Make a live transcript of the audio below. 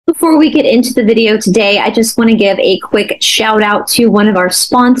Before we get into the video today, I just want to give a quick shout out to one of our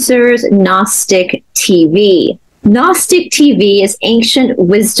sponsors, Gnostic TV. Gnostic TV is ancient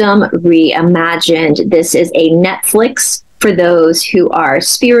wisdom reimagined. This is a Netflix for those who are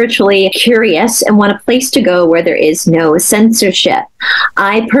spiritually curious and want a place to go where there is no censorship.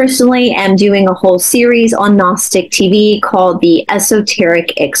 I personally am doing a whole series on Gnostic TV called The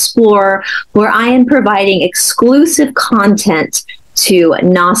Esoteric Explorer, where I am providing exclusive content to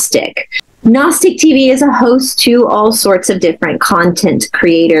Gnostic. Gnostic TV is a host to all sorts of different content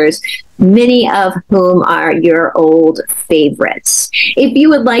creators, many of whom are your old favorites. If you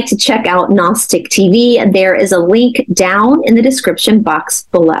would like to check out Gnostic TV, there is a link down in the description box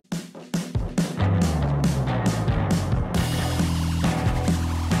below.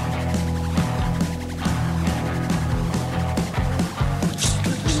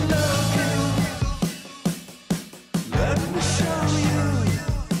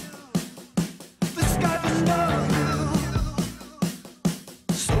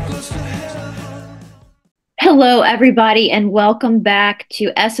 Hello, everybody, and welcome back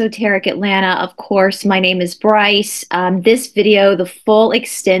to Esoteric Atlanta. Of course, my name is Bryce. This video, the full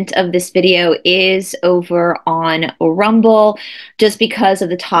extent of this video is over on Rumble, just because of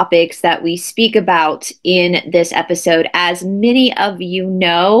the topics that we speak about in this episode. As many of you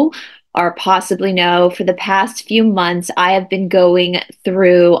know, or possibly know, for the past few months, I have been going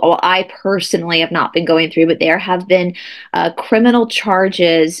through, well, I personally have not been going through, but there have been criminal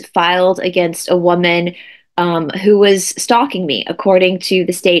charges filed against a woman who was stalking me, according to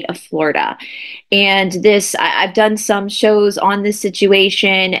the state of Florida. And this, I've done some shows on this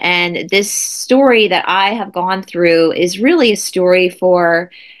situation, and this story that I have gone through is really a story for,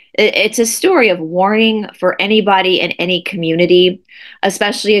 it's a story of warning for anybody in any community,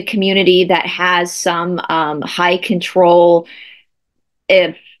 especially a community that has some high control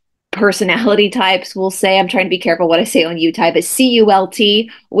personality types will say. I'm trying to be careful what I say on YouTube, but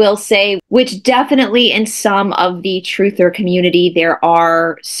CULT will say, which definitely in some of the truther community, there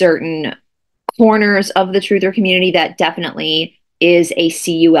are certain corners of the truther community that definitely is a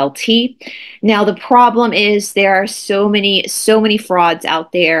CULT. Now, the problem is there are so many frauds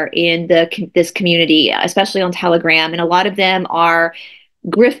out there in this community, especially on Telegram, and a lot of them are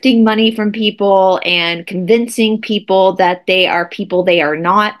grifting money from people and convincing people that they are people they are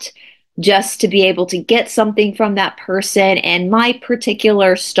not, just to be able to get something from that person. And my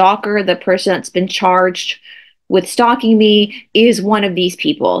particular stalker, the person that's been charged with stalking me, is one of these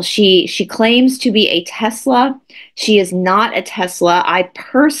people. She claims to be a Tesla. She is not a Tesla. I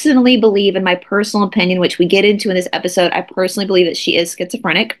personally believe, in my personal opinion, which we get into in this episode, I personally believe that she is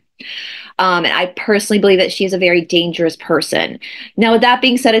schizophrenic. And I personally believe that she is a very dangerous person. Now, with that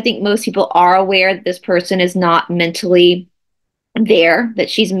being said, I think most people are aware that this person is not mentally there, that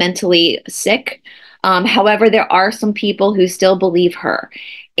she's mentally sick. However, there are some people who still believe her.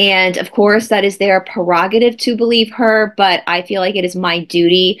 And of course, that is their prerogative to believe her, but I feel like it is my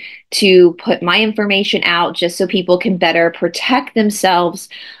duty to put my information out just so people can better protect themselves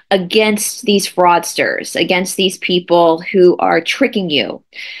against these fraudsters, against these people who are tricking you.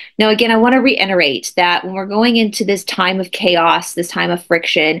 Now, again, I want to reiterate that when we're going into this time of chaos, this time of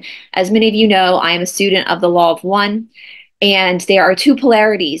friction, as many of you know, I am a student of the Law of One. And there are two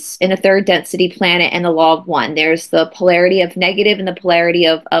polarities in a third density planet in the Law of One. There's the polarity of negative and the polarity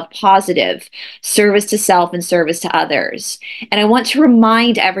of positive, service to self and service to others. And I want to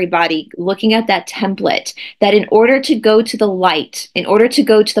remind everybody, looking at that template, that in order to go to the light, in order to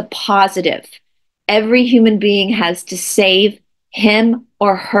go to the positive, every human being has to save him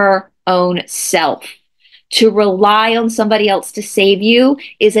or her own self. To rely on somebody else to save you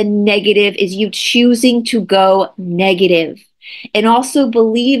is a negative, is you choosing to go negative. And also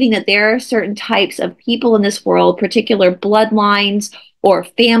believing that there are certain types of people in this world, particular bloodlines or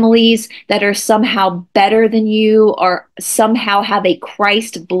families, that are somehow better than you or somehow have a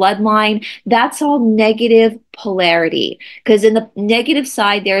Christ bloodline. That's all negative polarity. Because in the negative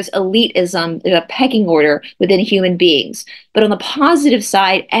side, there's elitism, there's a pecking order within human beings. But on the positive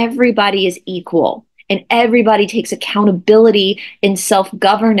side, everybody is equal. And everybody takes accountability and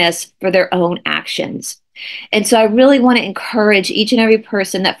self-governance for their own actions. And so I really want to encourage each and every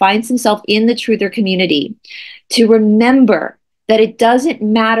person that finds himself in the truther community to remember that it doesn't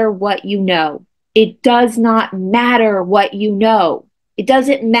matter what you know. It does not matter what you know. It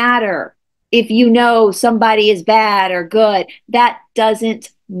doesn't matter if you know somebody is bad or good. That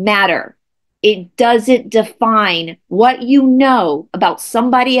doesn't matter. It doesn't define what you know about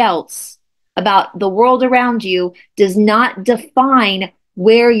somebody else, about the world around you, does not define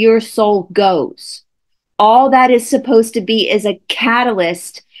where your soul goes. All that is supposed to be is a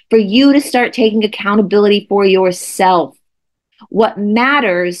catalyst for you to start taking accountability for yourself. What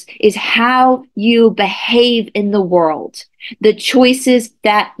matters is how you behave in the world, the choices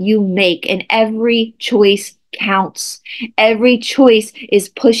that you make, and every choice counts. Every choice is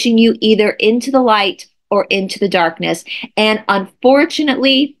pushing you either into the light or into the darkness. And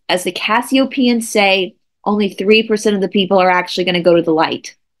unfortunately, as the Cassiopeans say, only 3% of the people are actually going to go to the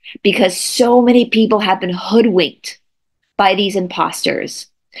light, because so many people have been hoodwinked by these imposters.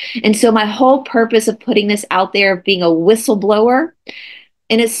 And so my whole purpose of putting this out there, of being a whistleblower,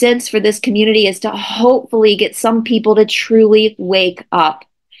 in a sense, for this community, is to hopefully get some people to truly wake up.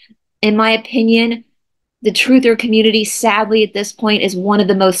 In my opinion, the truther community, sadly, at this point, is one of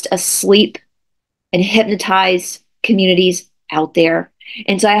the most asleep and hypnotized communities out there.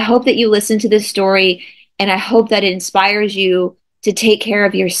 And so I hope that you listen to this story, and I hope that it inspires you to take care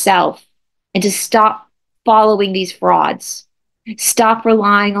of yourself and to stop following these frauds. Stop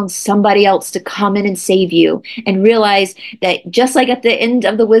relying on somebody else to come in and save you, and realize that just like at the end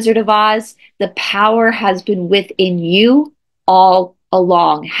of The Wizard of Oz, the power has been within you all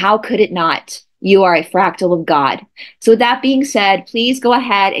along. How could it not? You are a fractal of God. So with that being said, please go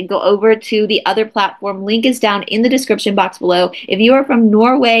ahead and go over to the other platform. Link is down in the description box below. If you are from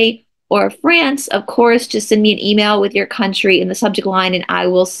Norway or France, of course, just send me an email with your country in the subject line, and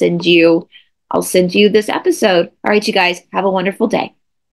I'll send you this episode. All right, you guys, have a wonderful day.